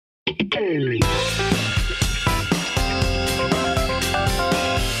Hello,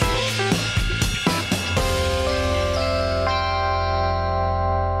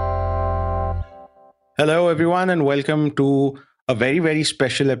 everyone, and welcome to a very, very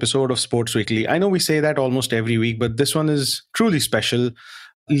special episode of Sports Weekly. I know we say that almost every week, but this one is truly special.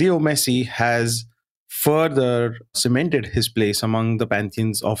 Leo Messi has further cemented his place among the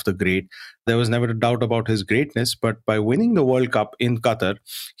pantheons of the great. There was never a doubt about his greatness, but by winning the World Cup in Qatar,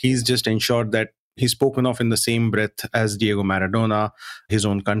 he's just ensured that he's spoken of in the same breath as Diego Maradona, his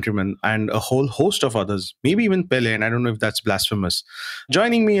own countrymen, and a whole host of others, maybe even Pele, and I don't know if that's blasphemous.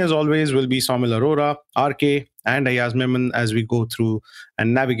 Joining me, as always, will be Somil Arora, RK, and Ayaz Memon as we go through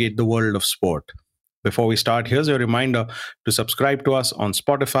and navigate the world of sport. Before we start, here's a reminder to subscribe to us on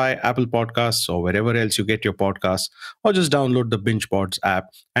Spotify, Apple Podcasts, or wherever else you get your podcasts, or just download the Binge Pods app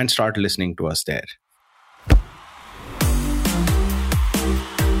and start listening to us there.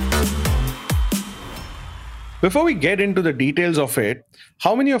 Before we get into the details of it,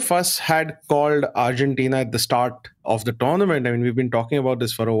 how many of us had called Argentina at the start of the tournament? I mean, we've been talking about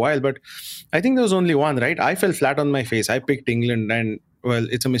this for a while, but I think there was only one, right? I fell flat on my face. I picked England, and, well,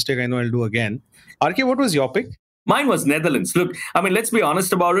 it's a mistake I know I'll do again. RK, what was your pick? Mine was Netherlands. Look, I mean, let's be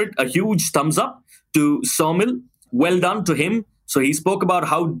honest about it. A huge thumbs up to Somil. Well done to him. So he spoke about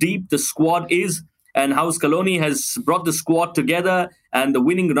how deep the squad is and how Scaloni has brought the squad together, and the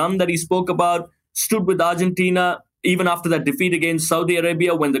winning run that he spoke about, stood with Argentina even after that defeat against Saudi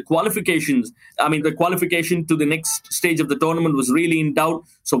Arabia when the qualification to the next stage of the tournament was really in doubt.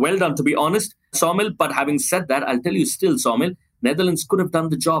 So well done, to be honest, Somil. But having said that, I'll tell you still, Somil, Netherlands could have done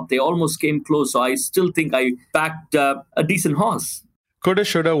the job. They almost came close. So I still think I backed a decent horse. Coulda,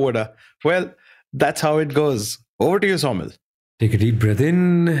 shoulda, woulda. Well, that's how it goes. Over to you, Somil. Take a deep breath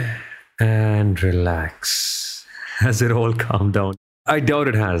in and relax. Has it all calmed down? I doubt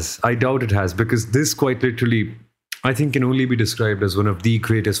it has. Because this quite literally, I think, can only be described as one of the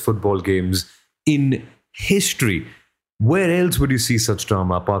greatest football games in history. Where else would you see such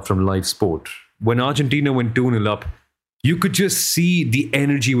drama apart from live sport? When Argentina went 2-0 up, you could just see the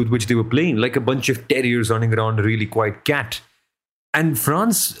energy with which they were playing, like a bunch of terriers running around a really quiet cat. And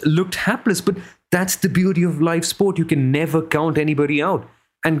France looked hapless, but that's the beauty of live sport. You can never count anybody out.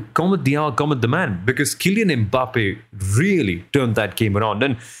 And comment the hour, comment the man, because Kylian Mbappe really turned that game around.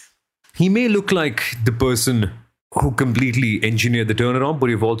 And he may look like the person who completely engineered the turnaround,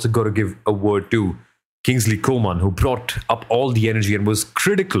 but you've also got to give a word to Kingsley Coman, who brought up all the energy and was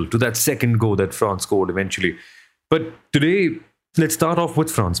critical to that second goal that France scored eventually. But today, let's start off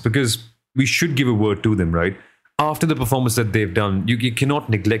with France, because we should give a word to them, right? After the performance that they've done, you cannot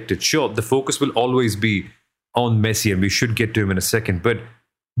neglect it. Sure, the focus will always be on Messi, and we should get to him in a second, but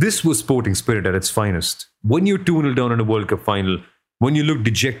this was sporting spirit at its finest. When you're 2-0 down in a World Cup final, when you look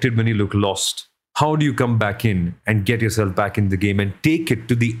dejected, when you look lost, how do you come back in and get yourself back in the game and take it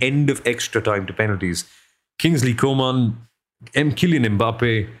to the end of extra time to penalties? Kingsley Coman, Kylian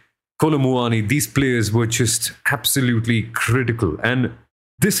Mbappe, Kolo Muani, these players were just absolutely critical. And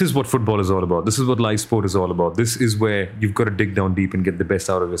this is what football is all about. This is what live sport is all about. This is where you've got to dig down deep and get the best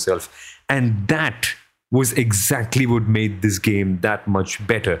out of yourself. And that was exactly what made this game that much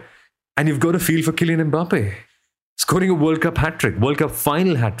better. And you've got to feel for Kylian Mbappe. Scoring a World Cup hat-trick, World Cup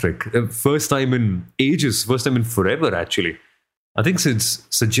final hat-trick. First time in ages, first time in forever, actually. I think since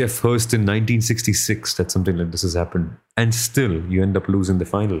Sir Geoff Hurst in 1966 that something like this has happened. And still, you end up losing the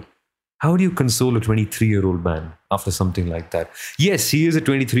final. How do you console a 23-year-old man after something like that? Yes, he is a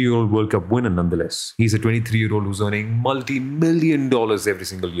 23-year-old World Cup winner nonetheless. He's a 23-year-old who's earning multi-million dollars every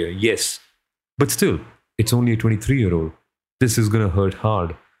single year. Yes. But still, it's only a 23-year-old. This is going to hurt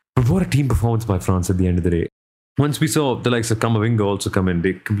hard. But what a team performance by France at the end of the day. Once we saw the likes of Camavinga also come in,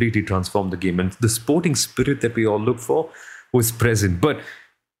 they completely transformed the game. And the sporting spirit that we all look for was present. But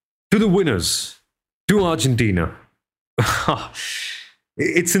to the winners, to Argentina,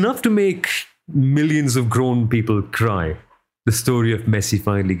 it's enough to make millions of grown people cry. The story of Messi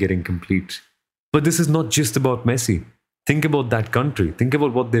finally getting complete. But this is not just about Messi. Think about that country. Think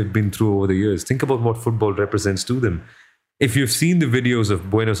about what they've been through over the years. Think about what football represents to them. If you've seen the videos of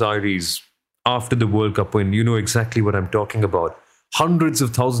Buenos Aires after the World Cup win, you know exactly what I'm talking about. Hundreds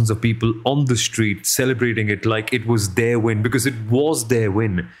of thousands of people on the street celebrating it like it was their win, because it was their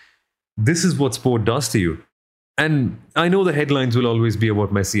win. This is what sport does to you. And I know the headlines will always be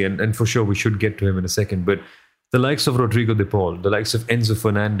about Messi, and for sure we should get to him in a second, but the likes of Rodrigo de Paul, the likes of Enzo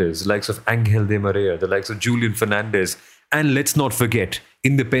Fernandez, the likes of Angel Di Maria, the likes of Julian Fernandez, and let's not forget,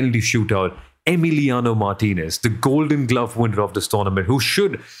 in the penalty shootout, Emiliano Martinez, the Golden Glove winner of this tournament, who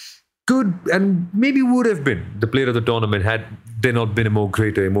should could and maybe would have been the player of the tournament had there not been a more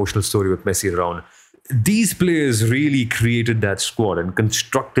greater emotional story with Messi around. These players really created that squad and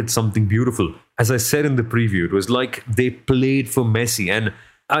constructed something beautiful. As I said in the preview, it was like they played for Messi. And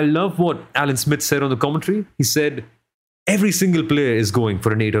I love what Alan Smith said on the commentary. He said, every single player is going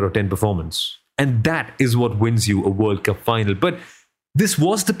for an 8 out of 10 performance. And that is what wins you a World Cup final. But this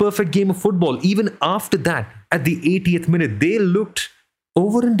was the perfect game of football. Even after that, at the 80th minute, they looked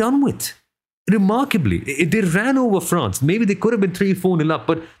over and done with. Remarkably, they ran over France. Maybe they could have been 3-4-0 up,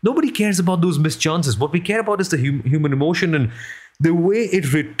 but nobody cares about those missed chances. What we care about is the human emotion and the way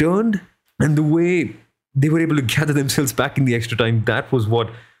it returned and the way they were able to gather themselves back in the extra time. That was what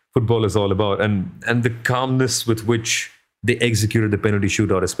football is all about. And the calmness with which they executed the penalty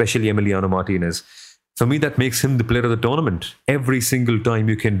shootout, especially Emiliano Martinez. For me, that makes him the player of the tournament. Every single time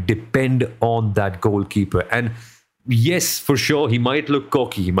you can depend on that goalkeeper. And yes, for sure, he might look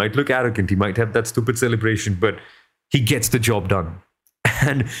cocky, he might look arrogant, he might have that stupid celebration, but he gets the job done.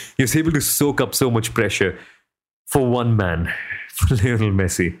 And he was able to soak up so much pressure for one man, for Lionel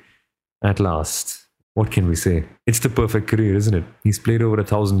Messi. At last, what can we say? It's the perfect career, isn't it? He's played over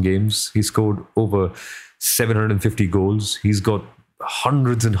 1,000 games. He scored over 750 goals. He's got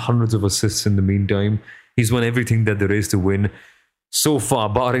hundreds and hundreds of assists in the meantime. He's won everything that there is to win. So far,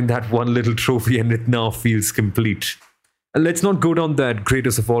 barring that one little trophy, and it now feels complete. And let's not go down that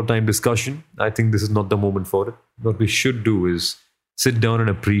greatest of all time discussion. I think this is not the moment for it. What we should do is sit down and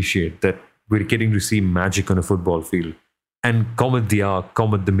appreciate that we're getting to see magic on a football field. And comment the arc,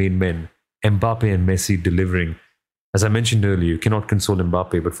 comment the main men, Mbappe and Messi delivering. As I mentioned earlier, you cannot console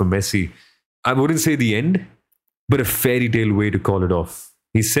Mbappe, but for Messi, I wouldn't say the end, but a fairy tale way to call it off.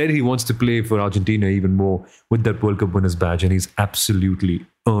 He said he wants to play for Argentina even more with that World Cup winners badge, and he's absolutely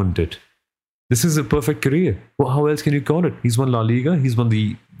earned it. This is a perfect career. Well, how else can you call it? He's won La Liga, he's won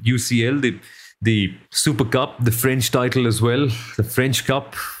the UCL, the Super Cup, the French title as well, the French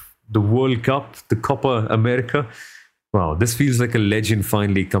Cup, the World Cup, the Copa America. Wow, this feels like a legend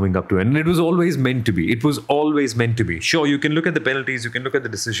finally coming up to it. And it was always meant to be. It was always meant to be. Sure, you can look at the penalties, you can look at the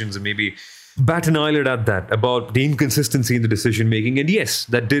decisions and maybe bat an eyelid at that about the inconsistency in the decision making. And yes,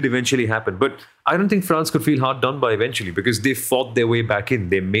 that did eventually happen. But I don't think France could feel hard done by eventually because they fought their way back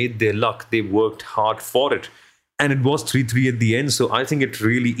in. They made their luck. They worked hard for it. And it was 3-3 at the end. So I think it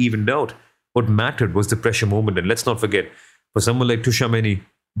really evened out. What mattered was the pressure moment. And let's not forget, for someone like Tchouaméni,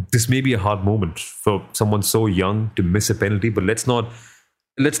 this may be a hard moment for someone so young to miss a penalty, but let's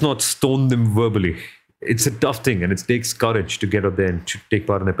not stone them verbally. It's a tough thing and it takes courage to get up there and to take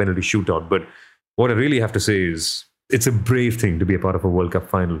part in a penalty shootout. But what I really have to say is it's a brave thing to be a part of a World Cup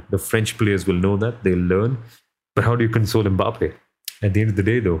final. The French players will know that. They'll learn. But how do you console Mbappe? At the end of the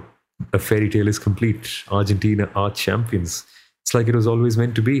day, though, a fairy tale is complete. Argentina are champions. It's like it was always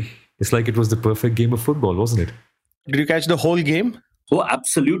meant to be. It's like it was the perfect game of football, wasn't it? Did you catch the whole game? Oh,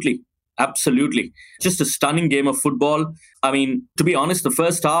 absolutely. Absolutely. Just a stunning game of football. I mean, to be honest, the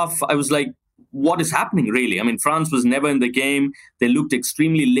first half, I was like, what is happening really? I mean, France was never in the game. They looked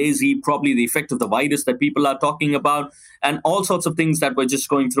extremely lazy, probably the effect of the virus that people are talking about, and all sorts of things that were just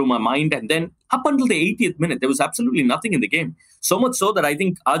going through my mind. And then up until the 80th minute, there was absolutely nothing in the game. So much so that I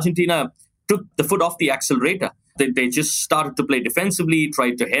think Argentina took the foot off the accelerator. They just started to play defensively,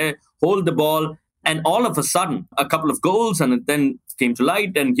 tried to hold the ball. And all of a sudden, a couple of goals, and it then came to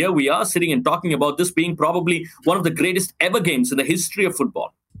light. And here we are sitting and talking about this being probably one of the greatest ever games in the history of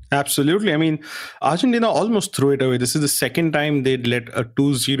football. Absolutely. I mean, Argentina almost threw it away. This is the second time they'd let a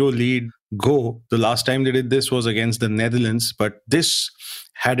 2-0 lead go. The last time they did this was against the Netherlands. But this,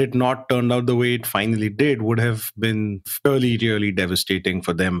 had it not turned out the way it finally did, would have been really, really devastating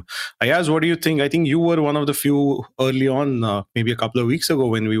for them. Ayaz, what do you think? I think you were one of the few early on, maybe a couple of weeks ago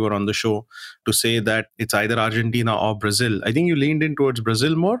when we were on the show, to say that it's either Argentina or Brazil. I think you leaned in towards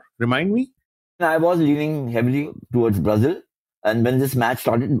Brazil more. Remind me? I was leaning heavily towards Brazil. And when this match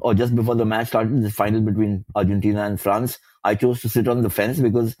started, or just before the match started, the final between Argentina and France, I chose to sit on the fence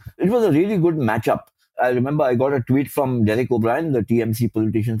because it was a really good matchup. I remember I got a tweet from Derek O'Brien, the TMC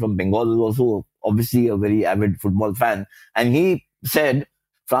politician from Bengal, who's also obviously a very avid football fan. And he said,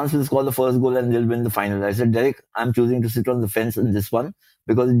 France will score the first goal and they'll win the final. I said, Derek, I'm choosing to sit on the fence in this one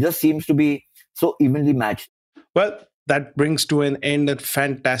because it just seems to be so evenly matched. Well, that brings to an end a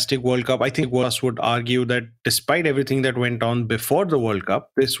fantastic World Cup. I think us would argue that despite everything that went on before the World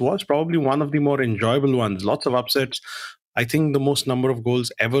Cup, this was probably one of the more enjoyable ones. Lots of upsets. I think the most number of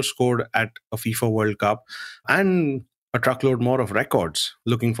goals ever scored at a FIFA World Cup and a truckload more of records.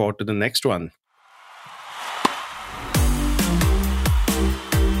 Looking forward to the next one.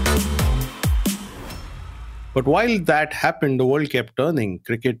 But while that happened, the world kept turning.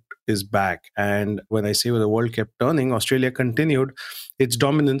 Cricket is back. And when I say the world kept turning, Australia continued its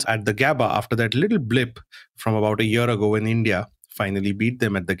dominance at the Gabba after that little blip from about a year ago when India finally beat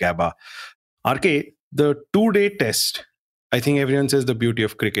them at the Gabba. RK, the 2-day test, I think everyone says the beauty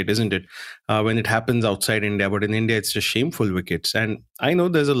of cricket, isn't it? When it happens outside India, but in India, it's just shameful wickets. And I know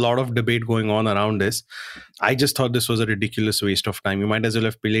there's a lot of debate going on around this. I just thought this was a ridiculous waste of time. You might as well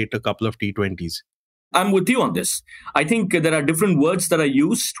have played a couple of T20s. I'm with you on this. I think there are different words that are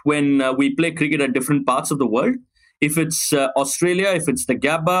used when we play cricket at different parts of the world. If it's Australia, if it's the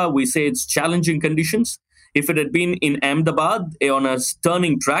Gabba, we say it's challenging conditions. If it had been in Ahmedabad on a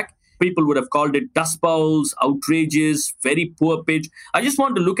turning track, people would have called it dust bowls, outrageous, very poor pitch. I just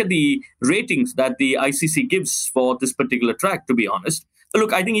want to look at the ratings that the ICC gives for this particular track, to be honest.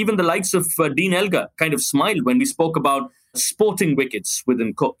 Look, I think even the likes of Dean Elgar kind of smiled when we spoke about sporting wickets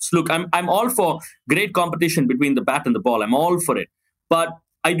within quotes. Look, I'm all for great competition between the bat and the ball. I'm all for it. But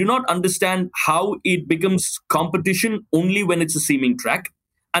I do not understand how it becomes competition only when it's a seaming track.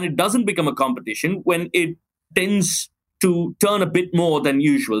 And it doesn't become a competition when it tends to turn a bit more than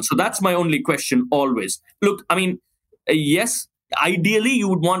usual. So that's my only question always. Look, I mean, yes, ideally you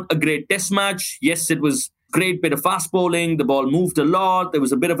would want a great test match. Yes, it was great bit of fast bowling. The ball moved a lot. There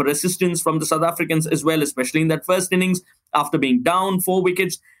was a bit of a resistance from the South Africans as well, especially in that first innings after being down 4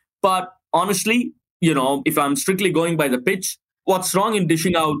 wickets. But honestly, if I'm strictly going by the pitch, what's wrong in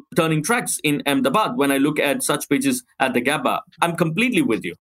dishing out turning tracks in Ahmedabad when I look at such pitches at the Gabba? I'm completely with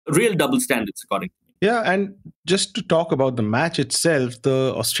you. Real double standards, according to me. Yeah, and just to talk about the match itself,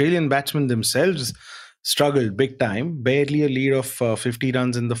 the Australian batsmen themselves struggled big time. Barely a lead of 50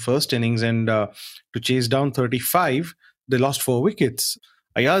 runs in the first innings, and to chase down 35, they lost 4 wickets.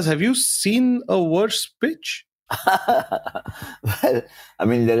 Ayaz, have you seen a worse pitch? Well, I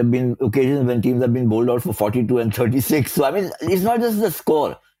mean, there have been occasions when teams have been bowled out for 42 and 36. So, I mean, it's not just the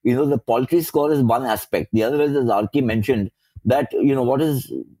score. The paltry score is one aspect. The other is, as Arki mentioned, that, what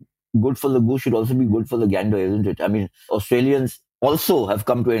is good for the goose should also be good for the gander, isn't it? I mean, Australians also have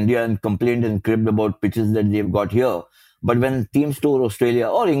come to India and complained and cribbed about pitches that they've got here. But when teams tour Australia,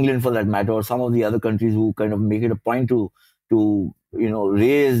 or England for that matter, or some of the other countries who kind of make it a point to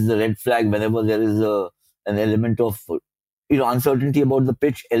raise the red flag whenever there is an element of uncertainty about the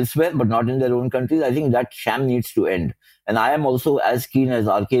pitch elsewhere, but not in their own countries, I think that sham needs to end. And I am also as keen as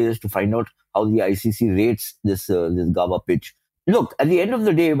RK is to find out how the ICC rates this Gabba pitch. Look, at the end of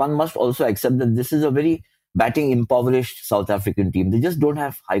the day, one must also accept that this is a very batting impoverished South African team. They just don't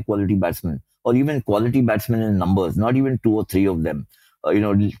have high quality batsmen or even quality batsmen in numbers, not even 2 or 3 of them.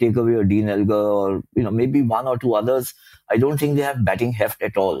 Take away a Dean Elgar or, maybe 1 or 2 others. I don't think they have batting heft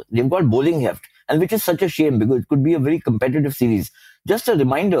at all. They've got bowling heft, and which is such a shame because it could be a very competitive series. Just a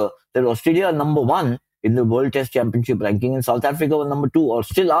reminder that Australia are number 1 in the World Test Championship ranking and South Africa were number 2 or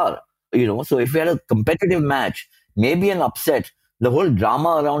still are. So if we had a competitive match, maybe an upset, the whole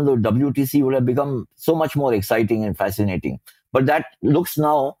drama around the WTC would have become so much more exciting and fascinating. But that looks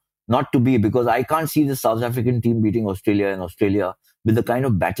now not to be, because I can't see the South African team beating Australia and Australia with the kind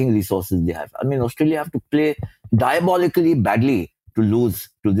of batting resources they have. I mean, Australia have to play diabolically badly to lose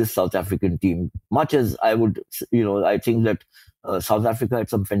to this South African team. Much as I would, I think that South Africa had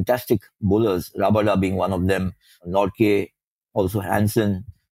some fantastic bowlers, Rabada being one of them, Nortje, also Hansen.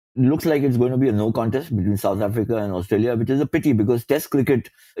 It looks like it's going to be a no contest between South Africa and Australia, which is a pity because Test cricket,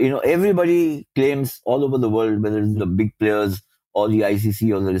 everybody claims all over the world, whether it's the big players or the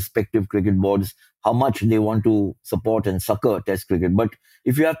ICC or the respective cricket boards, how much they want to support and succor Test cricket. But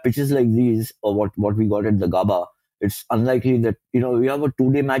if you have pitches like these or what we got at the Gabba, it's unlikely that, we have a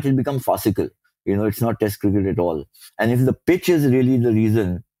 2-day match, it becomes farcical. It's not Test cricket at all. And if the pitch is really the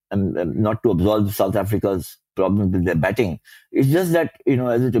reason, and not to absolve South Africa's problems with their batting, it's just that,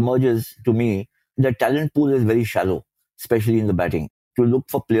 as it emerges to me, the talent pool is very shallow, especially in the batting. To look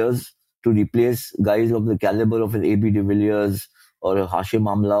for players to replace guys of the caliber of an AB de Villiers or a Hashim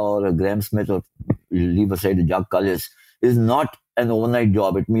Amla or a Graham Smith or leave aside a Jacques Kallis is not an overnight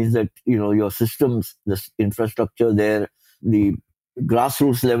job. It means that, your systems, the infrastructure there, the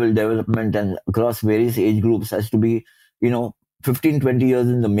grassroots level development and across various age groups has to be, 15, 20 years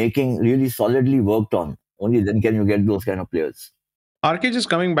in the making, really solidly worked on. Only then can you get those kind of players. RK,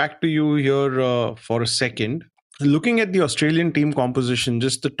 just coming back to you here for a second. Looking at the Australian team composition,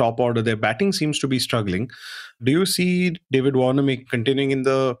 just the top order, their batting seems to be struggling. Do you see David Warner continuing in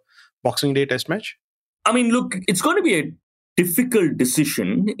the Boxing Day Test match? I mean, look, it's going to be a difficult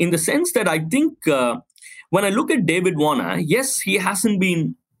decision in the sense that I think when I look at David Warner, yes, he hasn't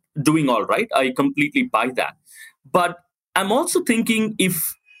been doing all right. I completely buy that. But I'm also thinking if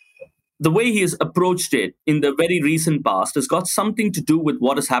the way he has approached it in the very recent past has got something to do with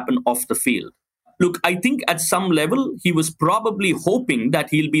what has happened off the field. Look, I think at some level, he was probably hoping that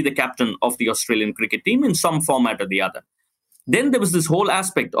he'll be the captain of the Australian cricket team in some format or the other. Then there was this whole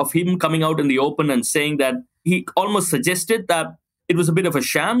aspect of him coming out in the open and saying that he almost suggested that it was a bit of a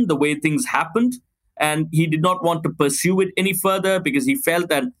sham, the way things happened, and he did not want to pursue it any further because he felt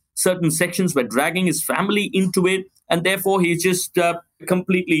that certain sections were dragging his family into it, and therefore he just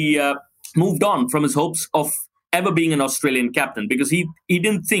completely moved on from his hopes of ever being an Australian captain because he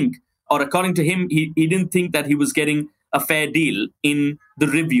didn't think, or according to him, he didn't think that he was getting a fair deal in the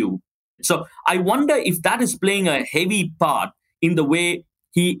review. So I wonder if that is playing a heavy part in the way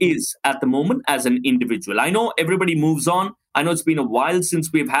he is at the moment as an individual. I know everybody moves on. I know it's been a while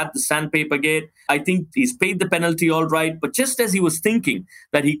since we've had the sandpaper gate. I think he's paid the penalty all right. But just as he was thinking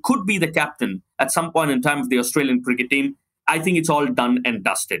that he could be the captain at some point in time of the Australian cricket team, I think it's all done and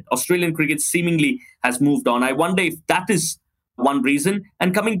dusted. Australian cricket seemingly has moved on. I wonder if that is one reason.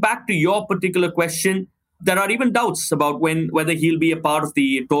 And coming back to your particular question, there are even doubts about whether he'll be a part of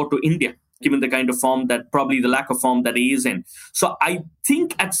the tour to India, given the kind of form that, probably the lack of form that he is in. So I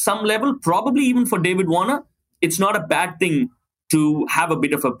think at some level, probably even for David Warner, it's not a bad thing to have a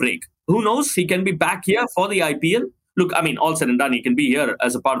bit of a break. Who knows? He can be back here for the IPL. Look, I mean, all said and done, he can be here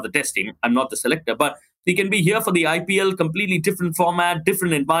as a part of the test team. I'm not the selector, but he can be here for the IPL, completely different format,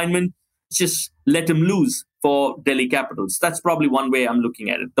 different environment. Just let him lose for Delhi Capitals. That's probably one way I'm looking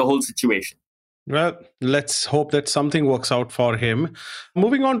at it, the whole situation. Well, let's hope that something works out for him.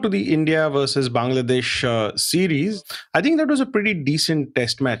 Moving on to the India versus Bangladesh series, I think that was a pretty decent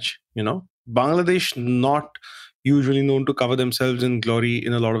test match. Bangladesh not usually known to cover themselves in glory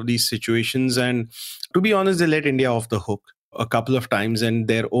in a lot of these situations. And to be honest, they let India off the hook a couple of times, and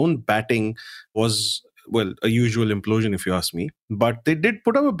their own batting was, well, a usual implosion, if you ask me. But they did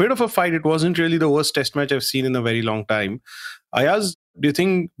put up a bit of a fight. It wasn't really the worst test match I've seen in a very long time. Ayaz, do you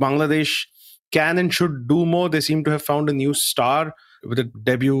think Bangladesh can and should do more? They seem to have found a new star with a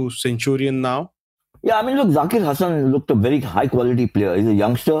debut centurion now. Yeah, I mean, look, Zakir Hassan looked a very high-quality player. He's a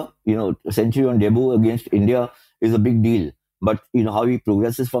youngster. A century on debut against India is a big deal. But, how he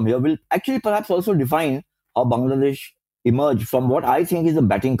progresses from here will actually perhaps also define how Bangladesh emerge from what I think is a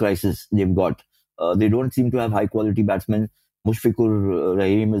batting crisis they've got. They don't seem to have high-quality batsmen. Mushfiqur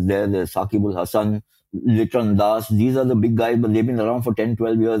Rahim is there. There's Saqib Al Hasan, Litran Das. These are the big guys, but they've been around for 10,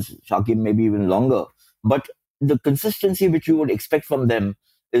 12 years. Shakib maybe even longer. But the consistency which you would expect from them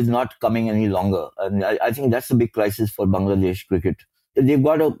is not coming any longer. And I think that's a big crisis for Bangladesh cricket. They've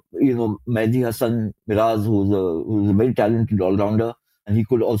got Mehdi Hassan Miraz, who's a very talented all-rounder, and he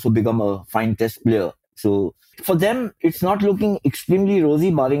could also become a fine test player. So for them, it's not looking extremely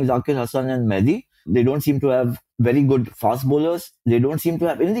rosy, barring Zakir Hassan and Mehdi. They don't seem to have very good fast bowlers. They don't seem to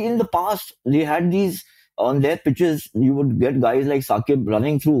have... In the past, they had these... On their pitches, you would get guys like Saqib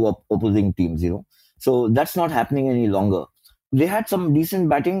running through opposing teams, So that's not happening any longer. They had some decent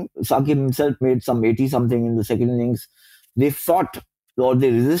batting. Saqib himself made some 80-something in the second innings. They fought, or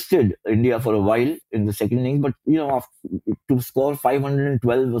they resisted India for a while in the second innings. But, to score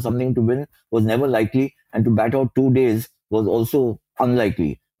 512 or something to win was never likely. And to bat out 2 days was also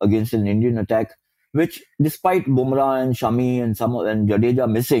unlikely against an Indian attack, which, despite Bumrah and Shami and Jadeja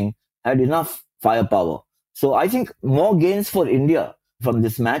missing, had enough firepower. So I think more gains for India from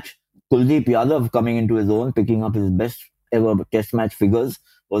this match. Kuldeep Yadav coming into his own, picking up his best ever test match figures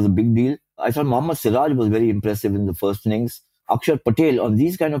was a big deal. I thought Mohammad Siraj was very impressive in the first innings. Akshar Patel on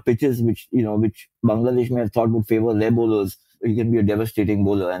these kind of pitches, which Bangladesh may have thought would favor their bowlers, he can be a devastating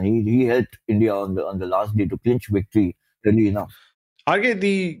bowler, and he helped India on the last day to clinch victory early enough. RK,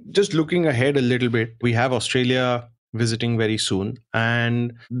 just looking ahead a little bit, we have Australia visiting very soon,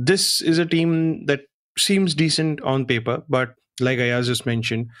 and this is a team that seems decent on paper, but like Ayaz just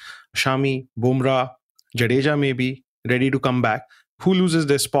mentioned, Shami, Bumrah, Jadeja may be ready to come back. Who loses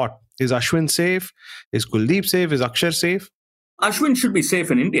their spot? Is Ashwin safe? Is Kuldeep safe? Is Akshar safe? Ashwin should be safe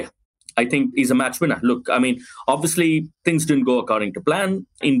in India. I think he's a match winner. Look, I mean, obviously things didn't go according to plan.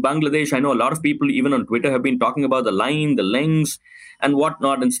 In Bangladesh, I know a lot of people, even on Twitter, have been talking about the line, the lengths and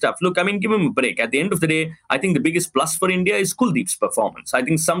whatnot and stuff. Look, I mean, give him a break. At the end of the day, I think the biggest plus for India is Kuldeep's performance. I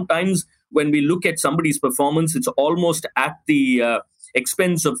think sometimes when we look at somebody's performance, it's almost at the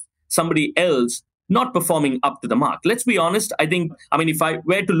expense of somebody else not performing up to the mark. Let's be honest. If I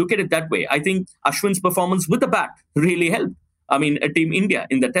were to look at it that way, I think Ashwin's performance with the bat really helped. Team India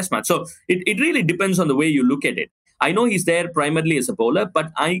in the test match. So it really depends on the way you look at it. I know he's there primarily as a bowler,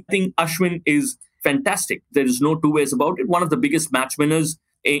 but I think Ashwin is fantastic. There is no two ways about it. One of the biggest match winners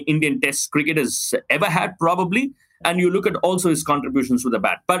Indian test cricket has ever had, probably. and you look at also his contributions with the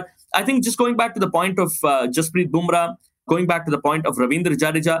bat. But I think just going back to the point of Jasprit Bumrah, going back to the point of Ravindra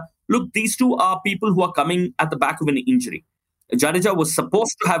Jadeja, look, these two are people who are coming at the back of an injury. Jadeja was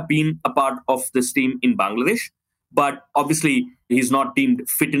supposed to have been a part of this team in Bangladesh, but obviously he's not deemed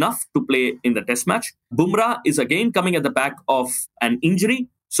fit enough to play in the test match. Bumrah is again coming at the back of an injury.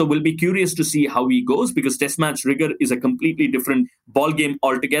 So we'll be curious to see how he goes, because test match rigor is a completely different ball game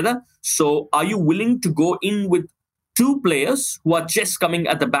altogether. So are you willing to go in with two players who are just coming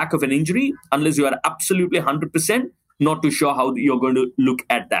at the back of an injury, unless you are absolutely 100% not too sure how you're going to look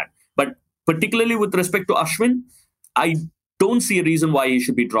at that? But particularly with respect to Ashwin, I don't see a reason why he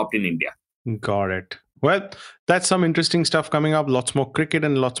should be dropped in India. Got it. Well, that's some interesting stuff coming up. Lots more cricket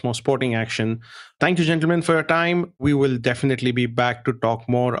and lots more sporting action. Thank you, gentlemen, for your time. We will definitely be back to talk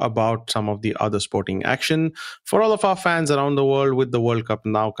more about some of the other sporting action. For all of our fans around the world, with the World Cup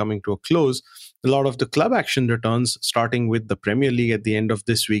now coming to a close, a lot of the club action returns, starting with the Premier League at the end of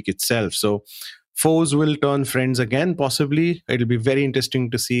this week itself. So foes will turn friends again, possibly. It'll be very interesting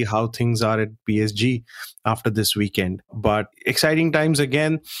to see how things are at PSG after this weekend. But exciting times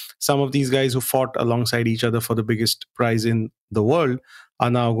again. Some of these guys who fought alongside each other for the biggest prize in the world are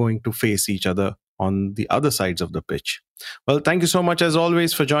now going to face each other on the other sides of the pitch. Well, thank you so much as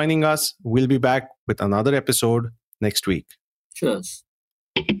always for joining us. We'll be back with another episode next week. Cheers.